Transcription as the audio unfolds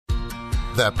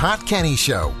The Pat Kenny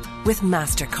Show with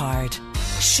MasterCard.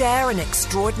 Share in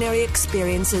extraordinary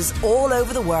experiences all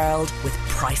over the world with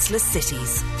priceless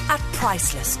cities at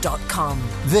priceless.com.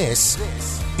 This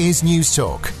is News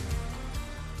Talk.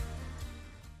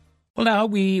 Well, now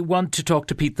we want to talk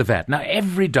to Pete the vet. Now,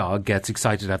 every dog gets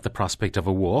excited at the prospect of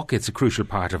a walk. It's a crucial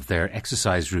part of their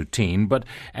exercise routine. But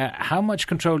how much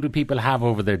control do people have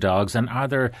over their dogs? And are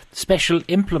there special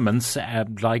implements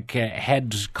like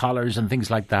head collars and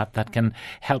things like that that can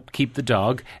help keep the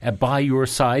dog by your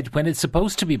side when it's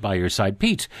supposed to be by your side?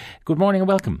 Pete, good morning and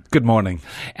welcome. Good morning.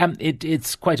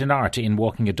 It's quite an art in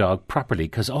walking a dog properly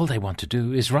because all they want to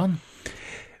do is run.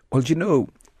 Well, you know,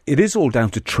 it is all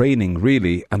down to training,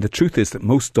 really, and the truth is that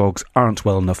most dogs aren't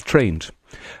well enough trained.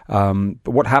 But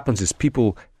what happens is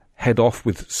people head off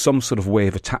with some sort of way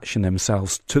of attaching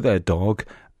themselves to their dog,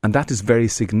 and that is very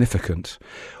significant.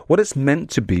 What it's meant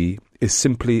to be is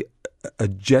simply a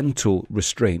gentle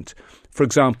restraint. For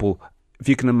example, if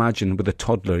you can imagine with a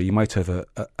toddler, you might have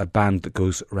a band that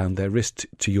goes around their wrist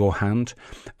to your hand,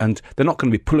 and they're not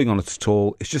going to be pulling on it at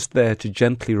all. It's just there to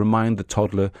gently remind the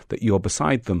toddler that you're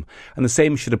beside them. And the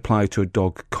same should apply to a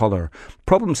dog collar.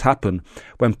 Problems happen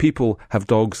when people have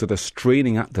dogs that are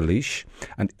straining at the leash,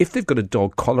 and if they've got a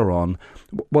dog collar on,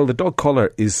 well, the dog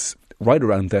collar is right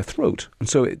around their throat, and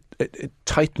so it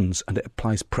tightens and it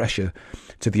applies pressure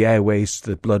to the airways, to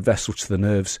the blood vessels, to the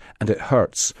nerves, and it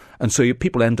hurts. And so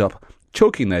people end up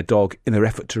choking their dog in their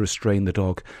effort to restrain the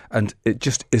dog, and it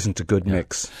just isn't a good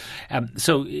mix.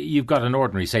 So you've got an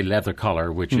ordinary, say, leather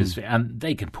collar, which is, and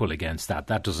they can pull against that.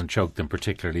 That doesn't choke them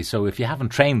particularly. So if you haven't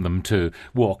trained them to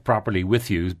walk properly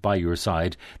with you by your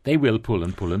side, they will pull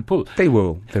and pull and pull. They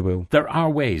will. There are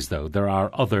ways, though. There are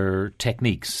other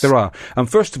techniques. There are. And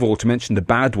first of all, to mention the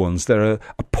bad ones, there are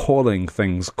appalling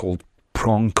things called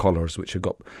prong collars, which have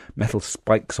got metal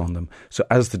spikes on them. So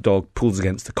as the dog pulls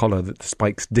against the collar, the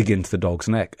spikes dig into the dog's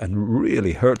neck and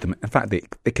really hurt them. In fact,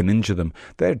 they can injure them.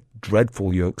 They're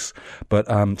dreadful yokes. But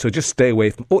so just stay away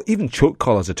from. Or even choke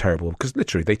collars are terrible because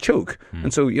literally they choke,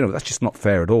 and so that's just not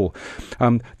fair at all.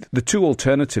 The two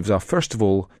alternatives are, first of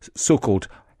all, so-called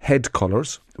head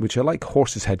collars, which are like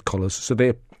horses' head collars. So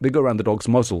they go around the dog's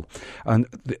muzzle. And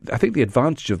I think the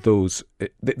advantage of those,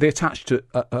 they attach to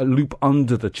a loop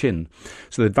under the chin.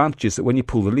 So the advantage is that when you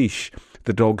pull the leash,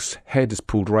 the dog's head is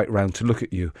pulled right round to look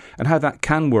at you. And how that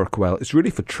can work well is really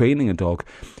for training a dog.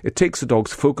 It takes the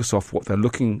dog's focus off what they're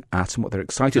looking at and what they're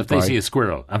excited by. So if they see a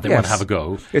squirrel and they want to have a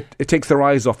go, it takes their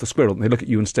eyes off the squirrel and they look at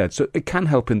you instead. So it can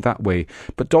help in that way.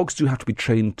 But dogs do have to be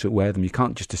trained to wear them. You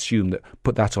can't just assume that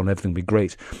put that on, everything will be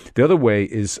great. The other way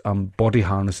is body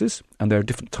harnesses, and there are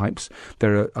different types.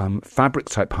 There are fabric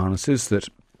type harnesses that,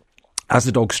 as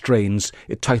the dog strains,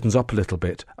 it tightens up a little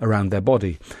bit around their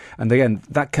body. And again,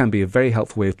 that can be a very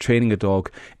helpful way of training a dog.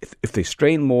 If they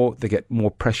strain more, they get more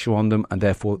pressure on them, and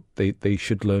therefore they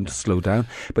should learn to slow down.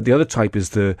 But the other type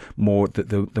is the more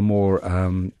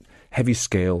heavy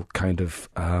scale kind of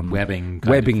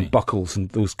webbing buckles and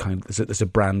those kind. There's a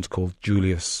brand called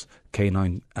Julius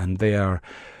Canine, and they're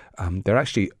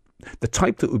actually the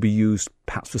type that would be used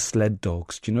perhaps for sled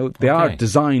dogs. They are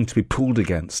designed to be pulled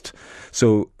against.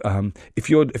 So if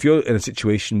you're in a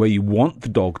situation where you want the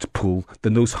dog to pull,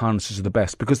 then those harnesses are the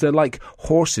best, because they're like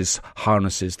horses'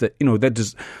 harnesses that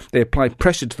they apply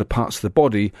pressure to the parts of the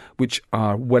body which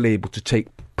are well able to take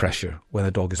pressure when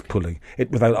a dog is pulling it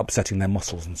without upsetting their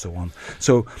muscles and so on.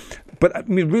 So, but I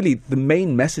mean, really, the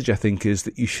main message, I think, is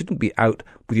that you shouldn't be out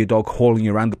with your dog hauling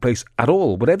you around the place at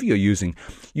all, whatever you're using.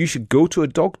 You should go to a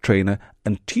dog trainer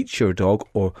and teach your dog,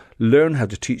 or learn how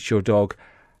to teach your dog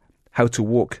how to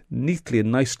walk neatly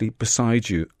and nicely beside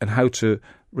you, and how to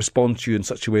respond to you in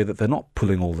such a way that they're not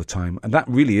pulling all the time. And that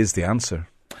really is the answer.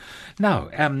 Now,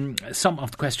 some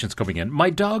of the questions coming in. My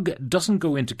dog doesn't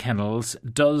go into kennels.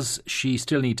 Does she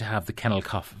still need to have the kennel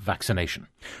cough vaccination?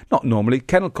 Not normally.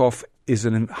 Kennel cough is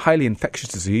a highly infectious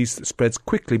disease that spreads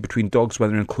quickly between dogs when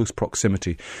they're in close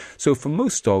proximity. So for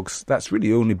most dogs, that's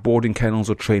really only boarding kennels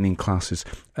or training classes.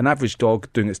 An average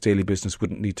dog doing its daily business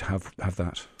wouldn't need to have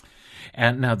that.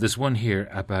 And now there's one here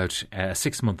about a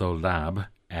 6-month-old lab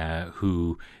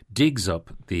who digs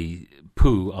up the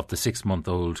poo of the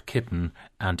 6-month-old kitten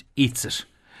and eats it.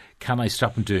 Can I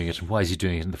stop him doing it, and why is he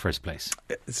doing it in the first place?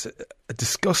 It's a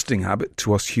disgusting habit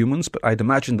to us humans, but I'd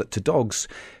imagine that to dogs,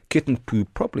 kitten poo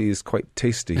probably is quite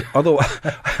tasty. Otherwise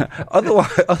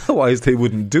they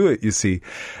wouldn't do it, you see.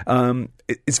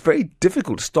 It's very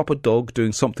difficult to stop a dog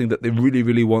doing something that they really,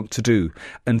 really want to do.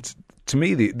 And to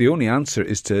me, the only answer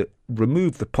is to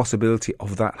remove the possibility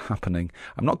of that happening.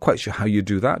 I'm not quite sure how you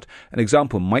do that. An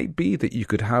example might be that you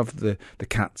could have the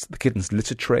kitten's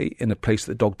litter tray in a place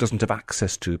that the dog doesn't have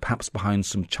access to, perhaps behind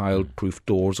some child-proof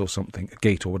doors or something, a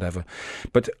gate or whatever.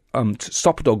 But to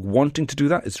stop a dog wanting to do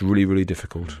that is really, really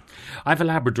difficult. I have a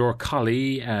Labrador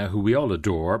collie who we all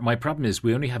adore. My problem is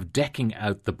we only have decking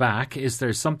out the back. Is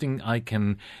there something I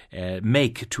can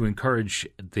make to encourage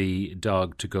the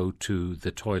dog to go to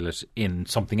the toilet in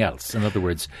something else? In other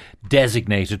words,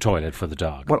 designate a toilet for the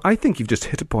dog. Well, I think you've just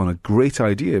hit upon a great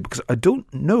idea, because I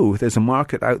don't know if there's a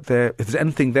market out there, if there's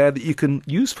anything there that you can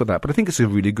use for that. But I think it's a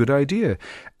really good idea.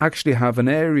 Actually have an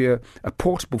area, a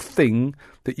portable thing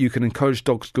that you can encourage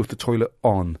dogs to go to the toilet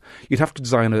on. You'd have to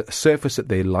design a surface that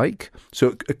they like.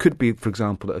 So it could be, for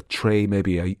example, a tray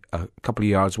maybe a couple of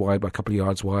yards wide by a couple of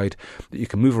yards wide that you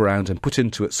can move around and put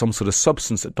into it some sort of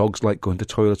substance that dogs like going to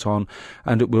the toilet on,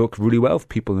 and it will work really well for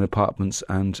people in apartments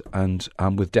and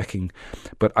with decking.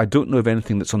 But I don't know of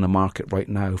anything that's on the market right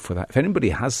now for that. If anybody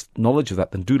has knowledge of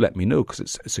that, then do let me know, because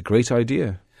it's a great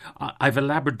idea. I've a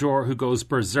Labrador who goes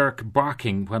berserk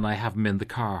barking when I have him in the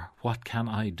car. What can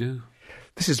I do?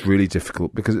 This is really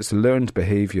difficult because it's a learned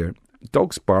behaviour.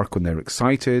 Dogs bark when they're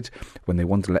excited, when they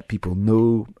want to let people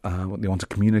know, when they want to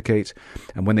communicate,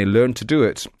 and when they learn to do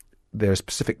it, there are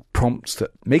specific prompts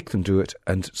that make them do it,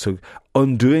 and so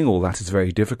undoing all that is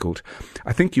very difficult.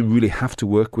 I think you really have to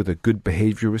work with a good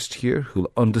behaviourist here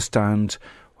who'll understand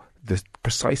the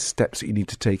precise steps that you need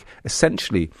to take.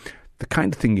 Essentially, the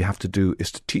kind of thing you have to do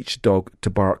is to teach a dog to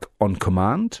bark on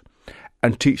command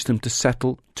and teach them to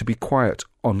settle, to be quiet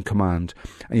on command.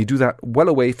 And you do that well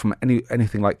away from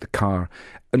anything like the car.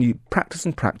 And you practice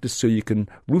and practice so you can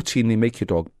routinely make your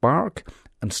dog bark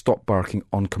and stop barking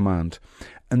on command.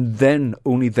 And then,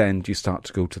 only then, do you start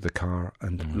to go to the car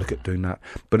and look at doing that.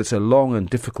 But it's a long and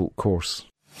difficult course.